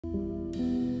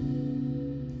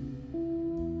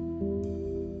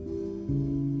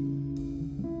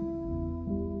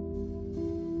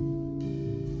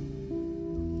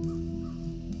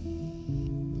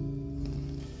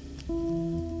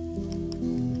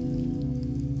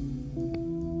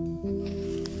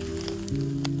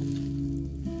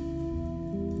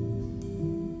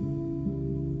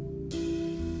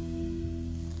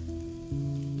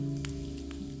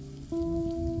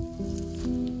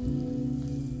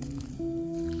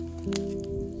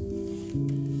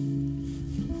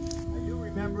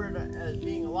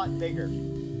lot bigger.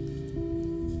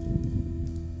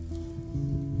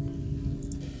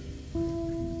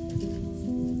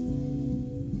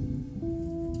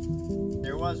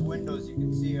 There was windows you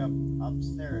can see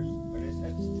upstairs, but it's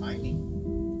tiny. I'm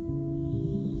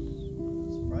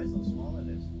surprised how small it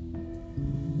is.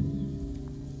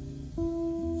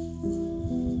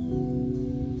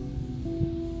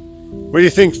 What do you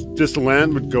think this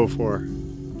land would go for? I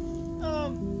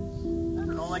don't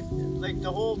know, like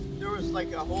the whole, there was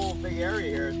like a whole big area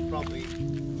here. It's probably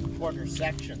a quarter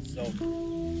section, so.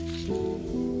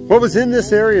 What was in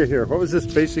this area here? What was this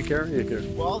basic area here?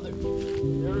 Well,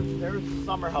 there's the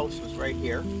summer house was right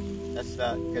here. That's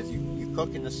because you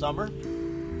cook in the summer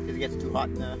because it gets too hot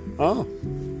in the. Oh.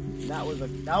 That was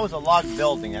a log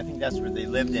building. I think that's where they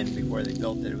lived in before they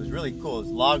built it. It was really cool. It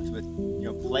was logs with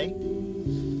clay.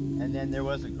 And then there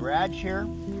was a garage here,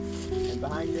 and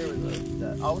behind there was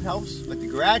the outhouse. But the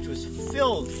garage was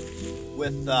filled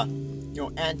with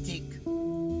antique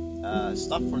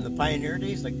stuff from the pioneer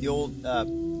days, like the old the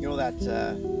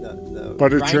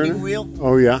butter grinding churner? wheel.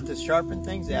 Oh yeah. To sharpen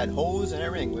things. They had hose and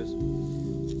everything. It was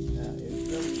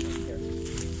really good here.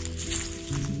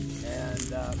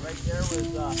 And right there was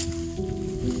the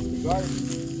garden.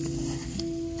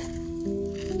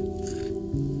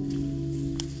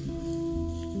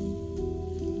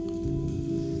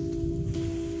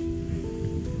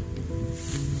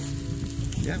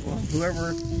 Yeah, well,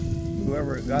 whoever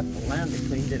got the land, they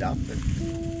cleaned it up, and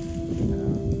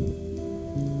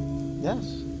yes,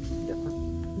 different.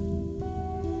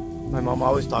 My mom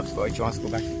always talks about she wants to go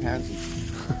back to Pansy.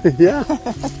 Yeah.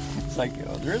 It's like,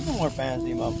 there is no more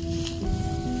Pansy, Mom. She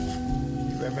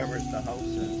remembers the house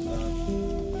and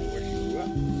where she grew up.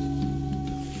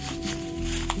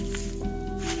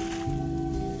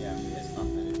 Yeah, it's not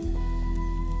that.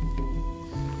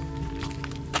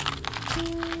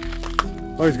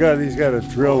 Oh, he's got a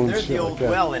drill and There's shit the old like that.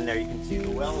 well in there. You can see the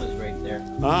well is right there.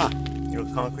 Ah.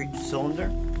 Concrete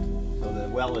cylinder. So the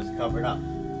well is covered up.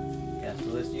 Yeah, so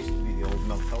this used to be the old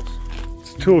milk house.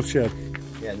 It's a tool shed.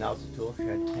 Yeah, now it's a tool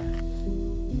shed.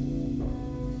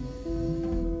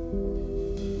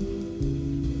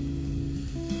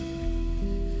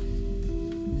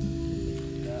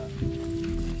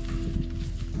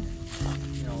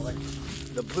 Like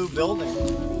the blue building,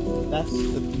 that's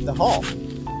the hall.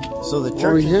 So the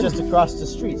church is just across the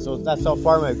street. So that's how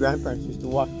far my grandparents used to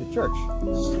walk to church.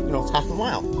 It's half a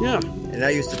mile. Yeah. And I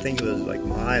used to think it was like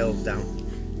miles down.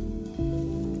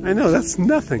 I know, that's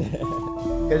nothing.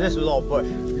 Because this was all bush.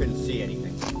 You couldn't see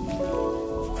anything. So,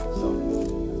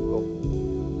 cool.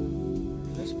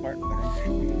 This part, but I'm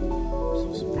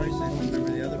so surprised I don't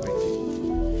remember the other way.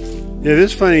 Yeah, it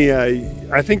is funny.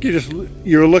 I think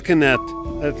you're looking at,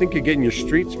 I think you're getting your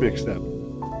streets mixed up.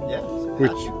 Yeah.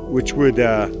 Which would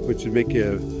make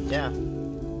you, yeah,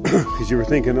 because you were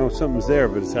thinking, oh, something's there,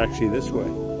 but it's actually this way.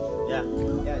 Yeah,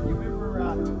 yeah. Do you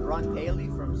remember Ron Paley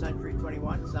from Century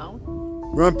 21 Sound?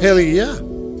 Ron Paley, yeah.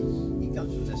 He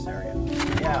comes from this area.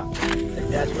 Yeah,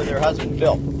 that's where their husband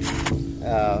built. So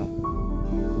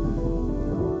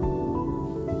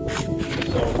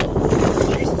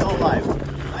she's still alive.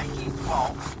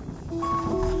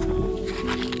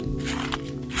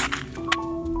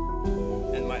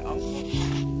 1912. And my uncle,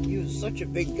 he was such a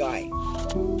big guy.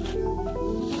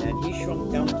 And he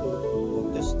shrunk down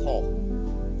to this tall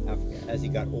as he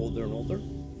got older and older.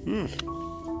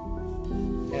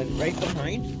 And right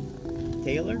behind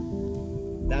Taylor,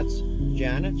 that's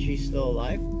Janet. She's still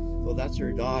alive. Well, that's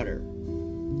her daughter.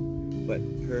 But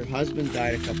her husband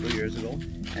died a couple of years ago,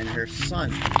 and her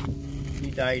son,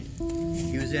 he died.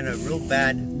 He was in a real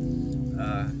bad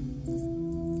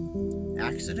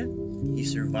accident. He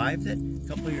survived it. A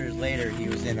couple of years later, he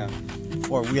was in a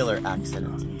four-wheeler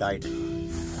accident and died. Yeah.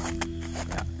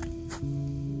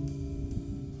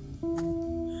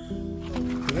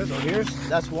 So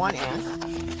that's one aunt.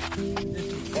 This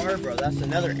is Barbara. That's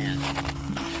another aunt.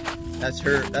 That's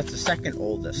her. That's the second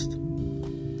oldest.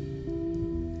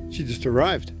 She just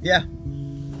arrived. Yeah.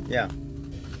 Yeah.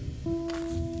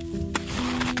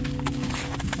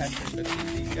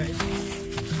 These guys.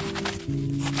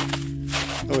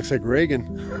 That looks like Reagan.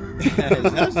 Yeah, it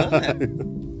does, doesn't it?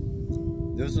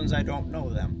 Those ones I don't know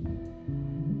them.